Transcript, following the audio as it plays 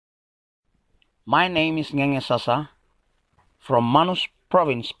My name is Ngenge Sasa from Manus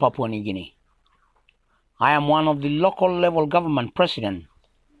Province, Papua New Guinea. I am one of the local level government president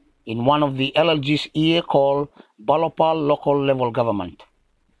in one of the LLGs here called Balopal Local Level Government.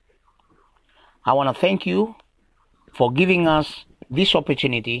 I want to thank you for giving us this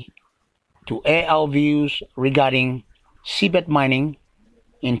opportunity to air our views regarding seabed mining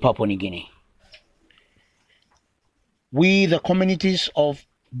in Papua New Guinea. We, the communities of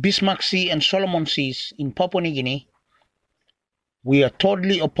Bismarck Sea and Solomon Seas in Papua New Guinea, we are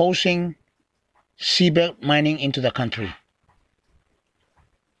totally opposing seabed mining into the country.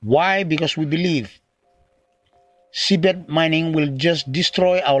 Why? Because we believe seabed mining will just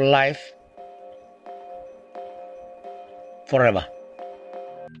destroy our life forever.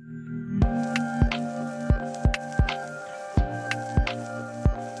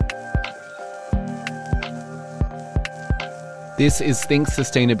 This is Think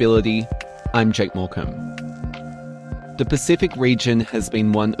Sustainability. I'm Jake Morecambe. The Pacific region has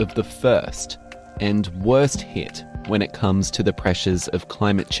been one of the first and worst hit when it comes to the pressures of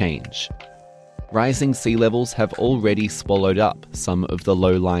climate change. Rising sea levels have already swallowed up some of the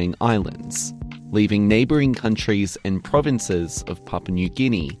low-lying islands, leaving neighbouring countries and provinces of Papua New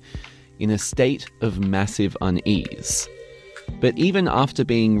Guinea in a state of massive unease. But even after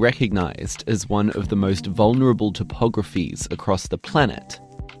being recognised as one of the most vulnerable topographies across the planet,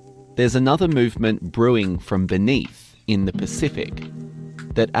 there's another movement brewing from beneath in the Pacific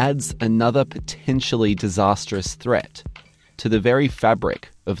that adds another potentially disastrous threat to the very fabric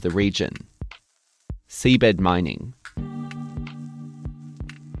of the region: seabed mining.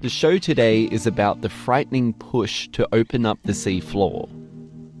 The show today is about the frightening push to open up the sea floor,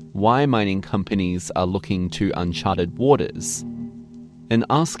 why mining companies are looking to uncharted waters, and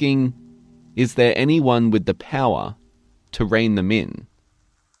asking, is there anyone with the power to rein them in?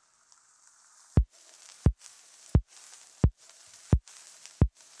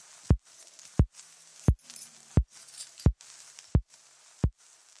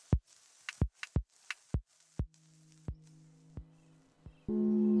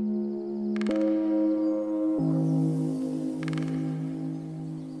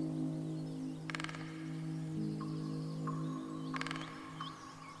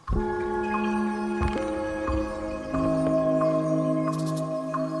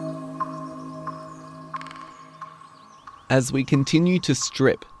 As we continue to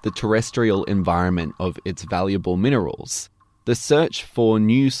strip the terrestrial environment of its valuable minerals, the search for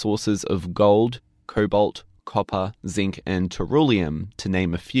new sources of gold, cobalt, copper, zinc and tellurium, to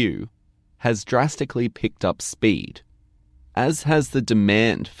name a few, has drastically picked up speed, as has the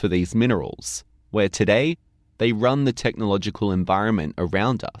demand for these minerals, where today they run the technological environment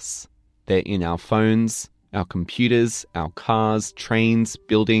around us. They're in our phones, our computers, our cars, trains,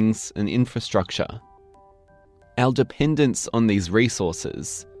 buildings and infrastructure. Our dependence on these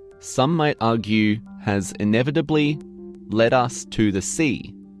resources, some might argue, has inevitably led us to the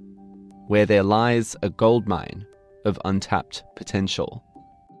sea, where there lies a goldmine of untapped potential.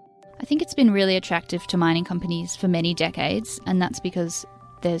 I think it's been really attractive to mining companies for many decades, and that's because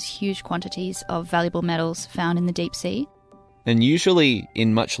there's huge quantities of valuable metals found in the deep sea. And usually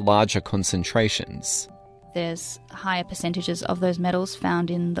in much larger concentrations. There's higher percentages of those metals found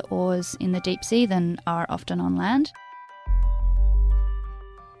in the ores in the deep sea than are often on land.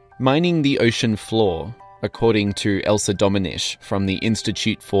 Mining the ocean floor, according to Elsa Dominish from the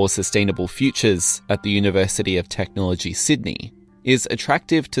Institute for Sustainable Futures at the University of Technology, Sydney, is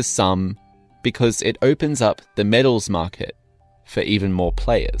attractive to some because it opens up the metals market for even more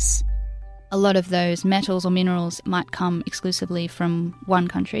players. A lot of those metals or minerals might come exclusively from one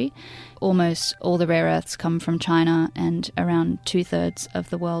country. Almost all the rare earths come from China, and around 2/3 of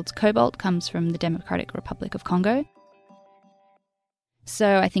the world's cobalt comes from the Democratic Republic of Congo.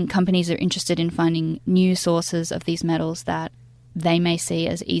 So I think companies are interested in finding new sources of these metals that they may see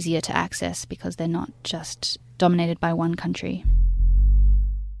as easier to access because they're not just dominated by one country.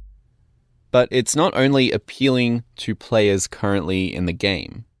 But it's not only appealing to players currently in the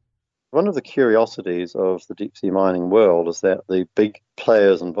game. One of the curiosities of the deep sea mining world is that the big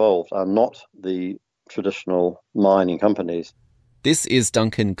players involved are not the traditional mining companies. This is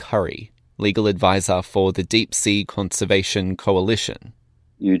Duncan Curry, legal advisor for the Deep Sea Conservation Coalition.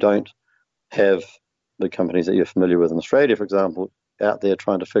 You don't have the companies that you're familiar with in Australia, for example, out there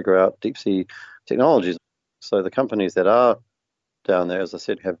trying to figure out deep sea technologies. So the companies that are down there, as I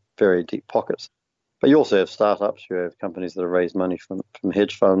said, have very deep pockets. But you also have startups, you have companies that have raised money from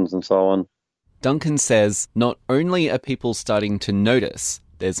hedge funds and so on. Duncan says not only are people starting to notice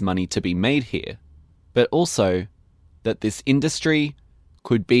there's money to be made here, but also that this industry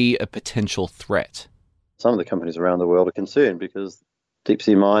could be a potential threat. Some of the companies around the world are concerned because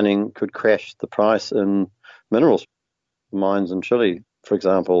deep-sea mining could crash the price in minerals. Mines in Chile, for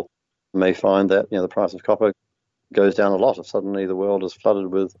example, may find that the price of copper goes down a lot if suddenly the world is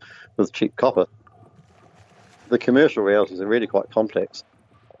flooded with cheap copper. The commercial realities are really quite complex.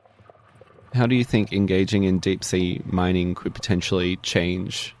 How do you think engaging in deep-sea mining could potentially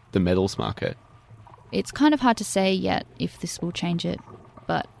change the metals market? It's kind of hard to say yet if this will change it,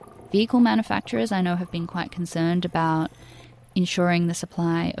 but vehicle manufacturers I know have been quite concerned about ensuring the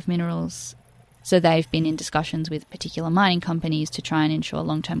supply of minerals. So they've been in discussions with particular mining companies to try and ensure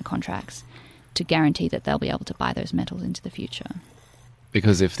long-term contracts to guarantee that they'll be able to buy those metals into the future.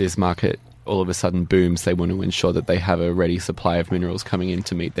 Because if this market all of a sudden booms, they want to ensure that they have a ready supply of minerals coming in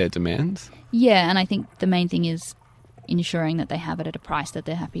to meet their demands? Yeah, and I think the main thing is ensuring that they have it at a price that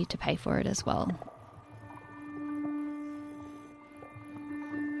they're happy to pay for it as well.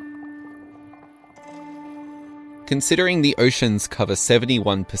 Considering the oceans cover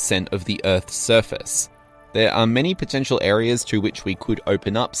 71% of the Earth's surface, there are many potential areas to which we could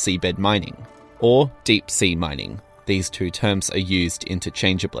open up seabed mining, or deep-sea mining. These two terms are used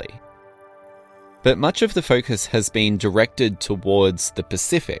interchangeably. But much of the focus has been directed towards the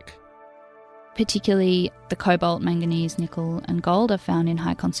Pacific. Particularly the cobalt, manganese, nickel and gold are found in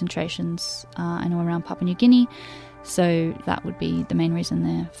high concentrations, I know, around Papua New Guinea, so that would be the main reason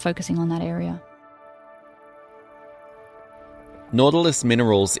they're focusing on that area. Nautilus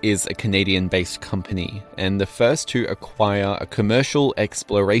Minerals is a Canadian-based company and the first to acquire a commercial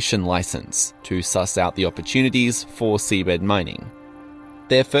exploration license to suss out the opportunities for seabed mining.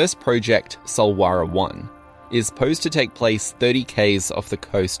 Their first project, Solwara 1, is posed to take place 30 k's off the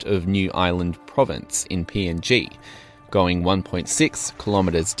coast of New Ireland Province in PNG, going 1.6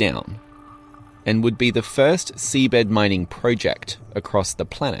 kilometres down, and would be the first seabed mining project across the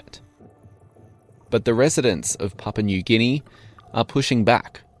planet. But the residents of Papua New Guinea are pushing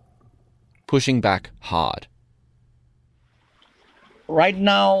back hard. Right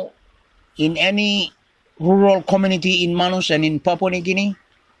now, in any rural community in Manus and in Papua New Guinea,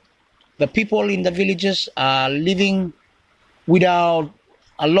 the people in the villages are living without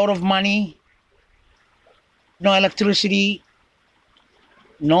a lot of money, no electricity,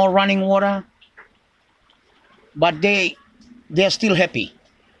 no running water, but they're still happy.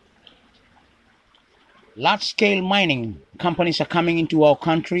 Large-scale mining companies are coming into our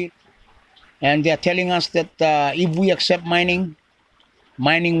country, and they're telling us that if we accept mining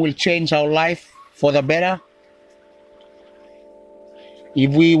will change our life for the better.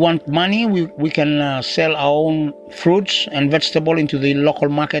 If we want money, we can sell our own fruits and vegetables into the local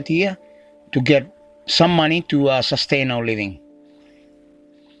market here to get some money to sustain our living.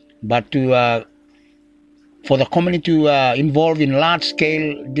 But for the community to involve in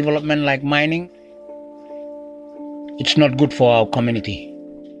large-scale development like mining, it's not good for our community.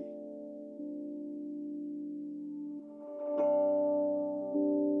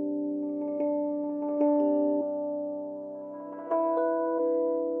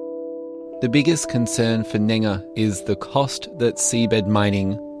 The biggest concern for Nenga is the cost that seabed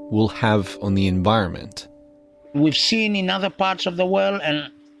mining will have on the environment. We've seen in other parts of the world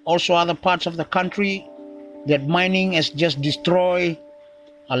and also other parts of the country that mining has just destroyed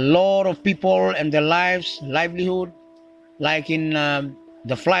a lot of people and their livelihood. Like in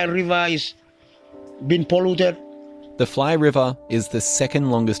the Fly River is been polluted. The Fly River is the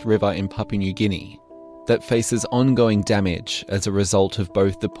second longest river in Papua New Guinea that faces ongoing damage as a result of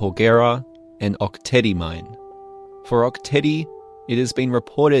both the Porgera and Ok Tedi mine. For Ok Tedi, it has been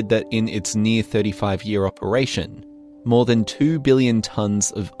reported that in its near 35-year operation, more than 2 billion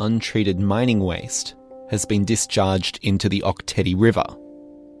tonnes of untreated mining waste has been discharged into the Ok Tedi River.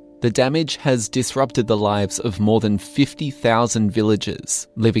 The damage has disrupted the lives of more than 50,000 villagers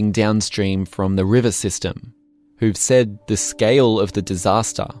living downstream from the river system, who've said the scale of the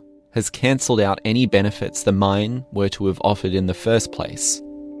disaster has cancelled out any benefits the mine were to have offered in the first place.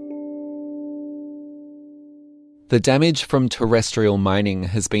 The damage from terrestrial mining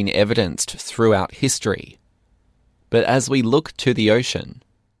has been evidenced throughout history, but as we look to the ocean,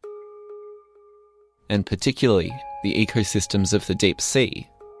 and particularly the ecosystems of the deep sea,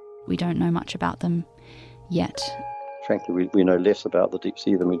 We don't know much about them yet. Frankly, we know less about the deep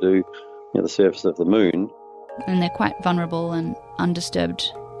sea than we do the surface of the moon. And they're quite vulnerable and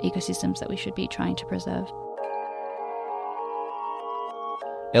undisturbed ecosystems that we should be trying to preserve.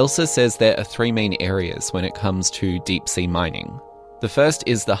 Elsa says there are three main areas when it comes to deep sea mining. The first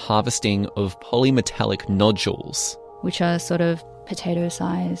is the harvesting of polymetallic nodules, which are sort of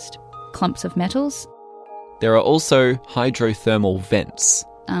potato-sized clumps of metals. There are also hydrothermal vents,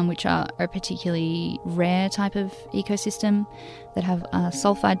 which are a particularly rare type of ecosystem that have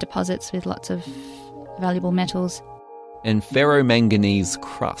sulfide deposits with lots of valuable metals. and ferromanganese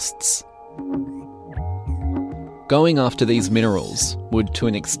crusts. Going after these minerals would, to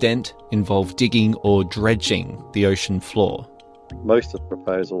an extent, involve digging or dredging the ocean floor. Most of the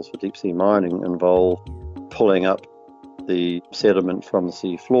proposals for deep sea mining involve pulling up the sediment from the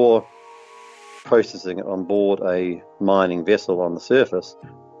sea floor, processing it on board a mining vessel on the surface,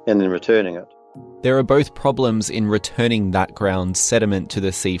 and then returning it. There are both problems in returning that ground sediment to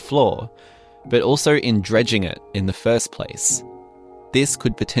the sea floor, but also in dredging it in the first place. This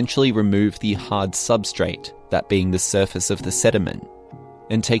could potentially remove the hard substrate, that being the surface of the sediment,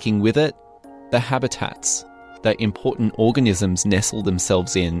 and taking with it the habitats that important organisms nestle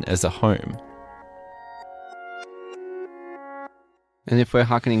themselves in as a home. And if we're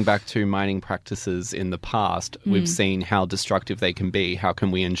harkening back to mining practices in the past, we've seen how destructive they can be. How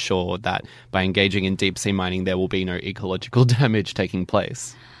can we ensure that by engaging in deep sea mining, there will be no ecological damage taking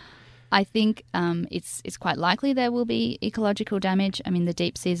place? I think it's quite likely there will be ecological damage. I mean, the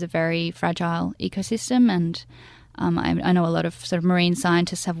deep sea is a very fragile ecosystem, and I know a lot of sort of marine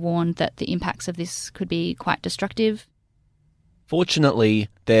scientists have warned that the impacts of this could be quite destructive. Fortunately,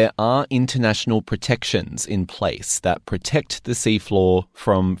 there are international protections in place that protect the seafloor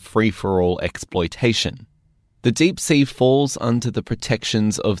from free-for-all exploitation. The deep sea falls under the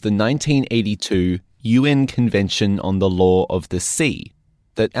protections of the 1982 UN Convention on the Law of the Sea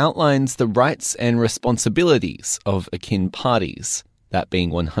that outlines the rights and responsibilities of akin parties, that being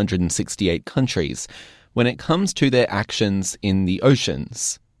 168 countries, when it comes to their actions in the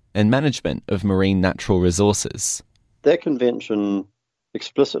oceans and management of marine natural resources. That convention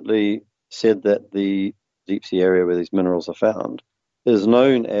explicitly said that the deep sea area where these minerals are found is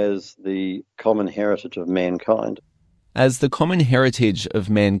known as the common heritage of mankind. As the common heritage of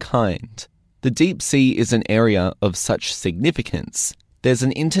mankind, the deep sea is an area of such significance, there's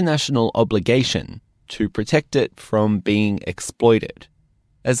an international obligation to protect it from being exploited,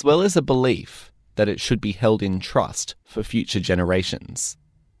 as well as a belief that it should be held in trust for future generations.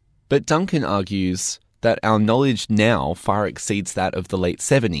 But Duncan argues that our knowledge now far exceeds that of the late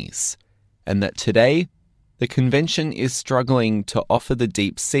 70s, and that today, the Convention is struggling to offer the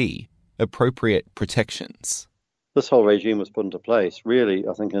deep sea appropriate protections. This whole regime was put into place, really,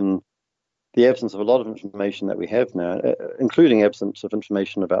 I think, in the absence of a lot of information that we have now, including absence of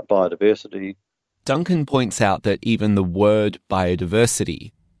information about biodiversity. Duncan points out that even the word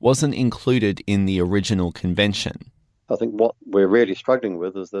biodiversity wasn't included in the original convention. I think what we're really struggling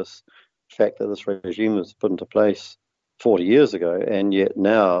with is this fact that this regime was put into place 40 years ago, and yet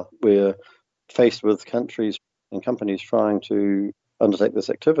now we're faced with countries and companies trying to undertake this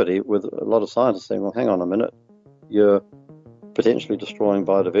activity with a lot of scientists saying, well, hang on a minute, you're potentially destroying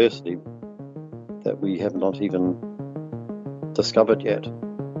biodiversity that we have not even discovered yet.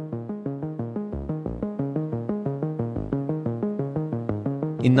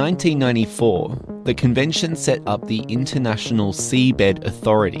 In 1994, the convention set up the International Seabed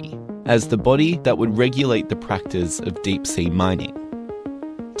Authority as the body that would regulate the practice of deep-sea mining.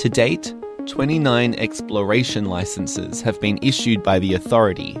 To date, 29 exploration licenses have been issued by the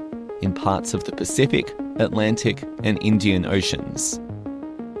authority in parts of the Pacific, Atlantic, and Indian Oceans.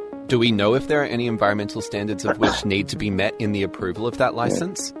 Do we know if there are any environmental standards of which need to be met in the approval of that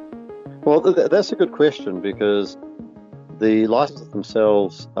license? Well, that's a good question, because the licenses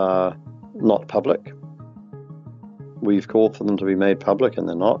themselves are not public. We've called for them to be made public, and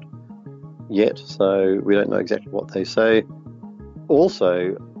they're not yet, so we don't know exactly what they say.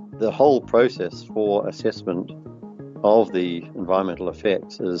 Also, the whole process for assessment of the environmental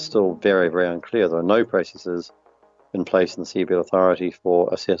effects is still very, very unclear. There are no processes in place in the Seabed Authority for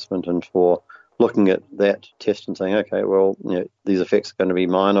assessment and for looking at that test and saying, okay, well, these effects are going to be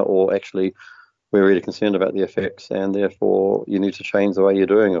minor, or actually we're really concerned about the effects and therefore you need to change the way you're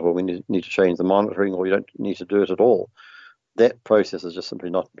doing it, or we need to change the monitoring, or you don't need to do it at all. That process is just simply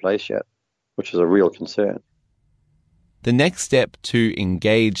not in place yet, which is a real concern. The next step to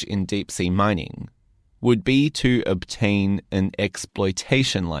engage in deep-sea mining would be to obtain an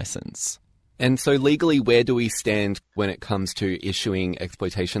exploitation license. And so legally, where do we stand when it comes to issuing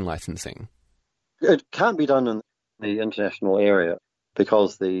exploitation licensing? It can't be done in the international area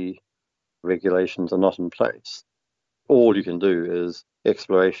because the regulations are not in place. All you can do is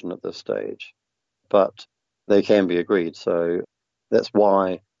exploration at this stage, but they can be agreed. So that's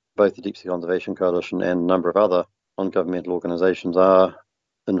why both the Deep Sea Conservation Coalition and a number of other non-governmental organisations are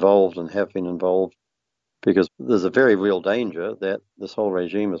involved and have been involved, because there's a very real danger that this whole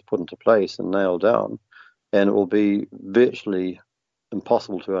regime is put into place and nailed down, and it will be virtually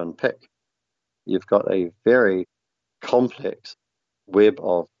impossible to unpick. You've got a very complex web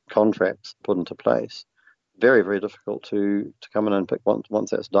of contracts put into place. Very, very difficult to come in and pick once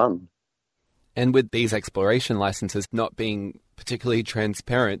that's done. And with these exploration licenses not being particularly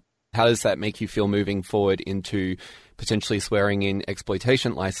transparent, how does that make you feel moving forward into potentially swearing in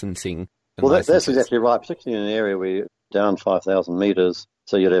exploitation licensing? Well, that's exactly right, particularly in an area where you're down 5,000 metres,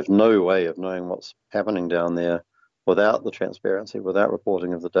 so you'd have no way of knowing what's happening down there without the transparency, without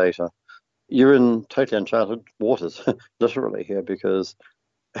reporting of the data. You're in totally uncharted waters, literally, here, because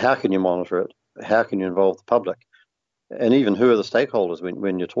how can you monitor it? How can you involve the public? And even who are the stakeholders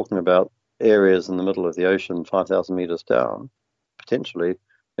when you're talking about areas in the middle of the ocean, 5,000 metres down? Potentially,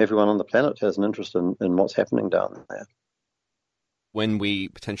 everyone on the planet has an interest in what's happening down there. When we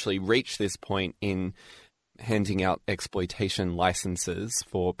potentially reach this point in handing out exploitation licenses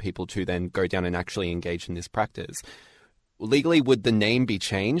for people to then go down and actually engage in this practice, legally, would the name be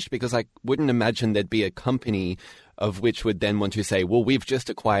changed? Because I wouldn't imagine there'd be a company of which would then want to say, well, we've just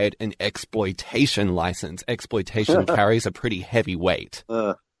acquired an exploitation license. Exploitation carries a pretty heavy weight.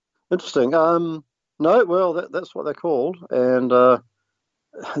 Interesting. No, well, that's what they're called. And the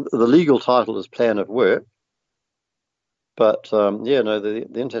legal title is Plan of Work. But, the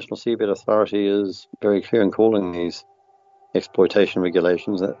International Seabed Authority is very clear in calling these exploitation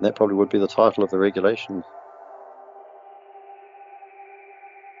regulations. That probably would be the title of the regulation.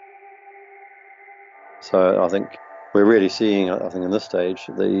 So I think we're really seeing, in this stage,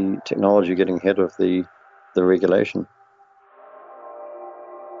 the technology getting ahead of the regulation.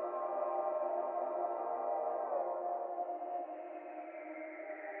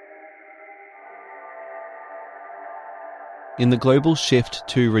 In the global shift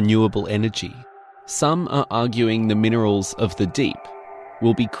to renewable energy, some are arguing the minerals of the deep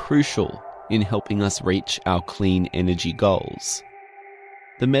will be crucial in helping us reach our clean energy goals.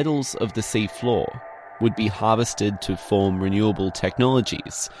 The metals of the sea floor would be harvested to form renewable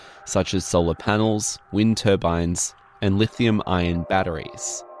technologies such as solar panels, wind turbines, and lithium-ion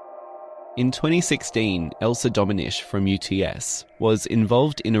batteries. In 2016, Elsa Dominish from UTS was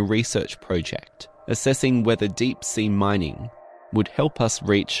involved in a research project assessing whether deep-sea mining would help us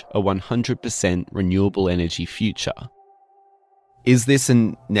reach a 100% renewable energy future. Is this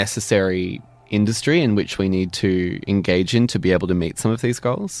a necessary industry in which we need to engage in to be able to meet some of these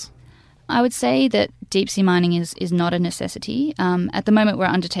goals? I would say that deep-sea mining is not a necessity. At the moment, we're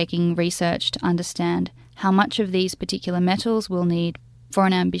undertaking research to understand how much of these particular metals we'll need for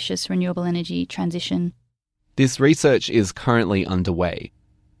an ambitious renewable energy transition. This research is currently underway,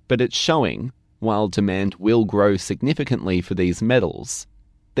 but it's showing, while demand will grow significantly for these metals,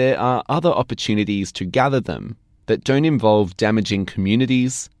 there are other opportunities to gather them that don't involve damaging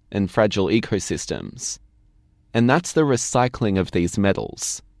communities and fragile ecosystems. And that's the recycling of these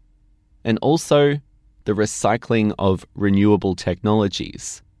metals. And also the recycling of renewable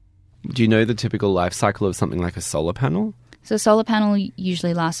technologies. Do you know the typical life cycle of something like a solar panel? So a solar panel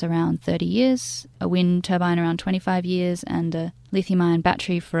usually lasts around 30 years, a wind turbine around 25 years, and a lithium-ion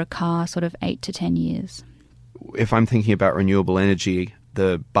battery for a car sort of 8 to 10 years. If I'm thinking about renewable energy,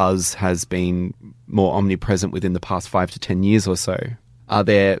 the buzz has been more omnipresent within the past 5 to 10 years or so. Are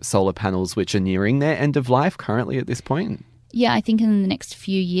there solar panels which are nearing their end of life currently at this point? Yeah, I think in the next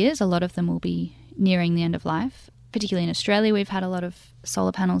few years, a lot of them will be nearing the end of life. Particularly in Australia, we've had a lot of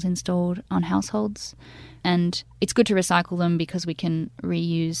solar panels installed on households. And it's good to recycle them because we can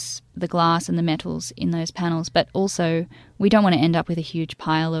reuse the glass and the metals in those panels. But also, we don't want to end up with a huge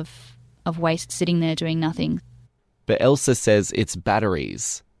pile of waste sitting there doing nothing. But Elsa says it's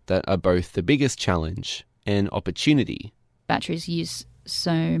batteries that are both the biggest challenge and opportunity. Batteries use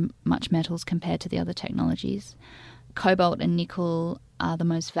so much metals compared to the other technologies. Cobalt and nickel are the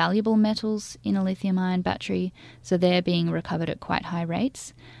most valuable metals in a lithium-ion battery, so they're being recovered at quite high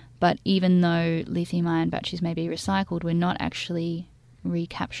rates. But even though lithium-ion batteries may be recycled, we're not actually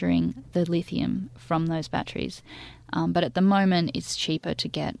recapturing the lithium from those batteries. But at the moment, it's cheaper to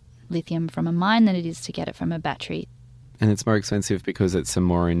get lithium from a mine than it is to get it from a battery. And it's more expensive because it's a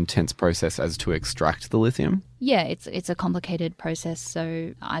more intense process as to extract the lithium? Yeah, it's a complicated process.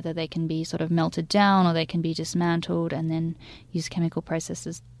 So either they can be sort of melted down or they can be dismantled and then use chemical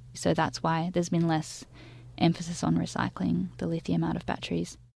processes. So that's why there's been less emphasis on recycling the lithium out of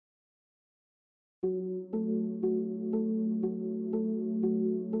batteries.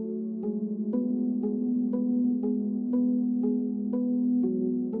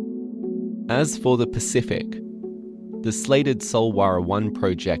 As for the Pacific, the slated Solwara 1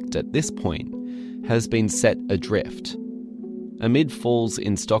 project at this point has been set adrift. Amid falls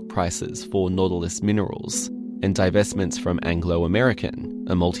in stock prices for Nautilus Minerals and divestments from Anglo American,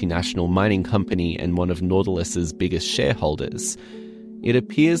 a multinational mining company and one of Nautilus's biggest shareholders, it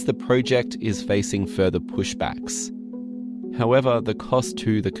appears the project is facing further pushbacks. However, the cost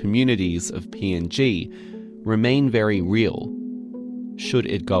to the communities of PNG remain very real, should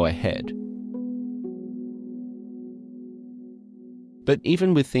it go ahead. But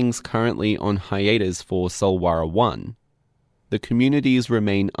even with things currently on hiatus for Solwara 1, the communities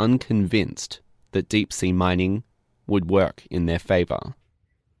remain unconvinced that deep-sea mining would work in their favour.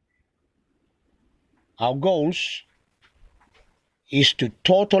 Our goals is to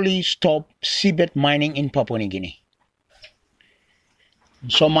totally stop seabed mining in Papua New Guinea.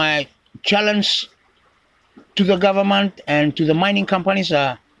 So my challenge to the government and to the mining companies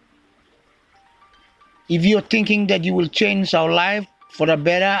are, if you're thinking that you will change our life for the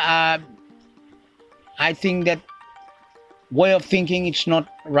better, I think that way of thinking it's not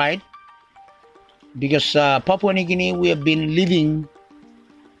right, because Papua New Guinea, we have been living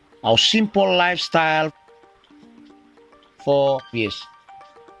our simple lifestyle for years.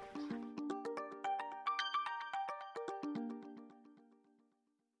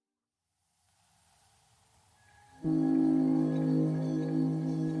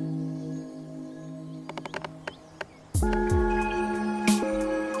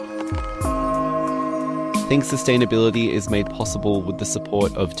 Think Sustainability is made possible with the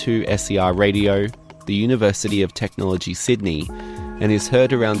support of 2SER Radio, the University of Technology Sydney, and is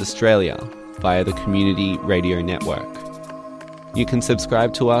heard around Australia via the Community Radio Network. You can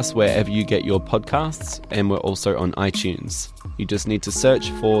subscribe to us wherever you get your podcasts, and we're also on iTunes. You just need to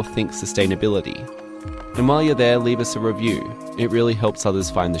search for Think Sustainability. And while you're there, leave us a review. It really helps others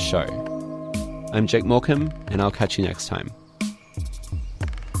find the show. I'm Jake Morecambe, and I'll catch you next time.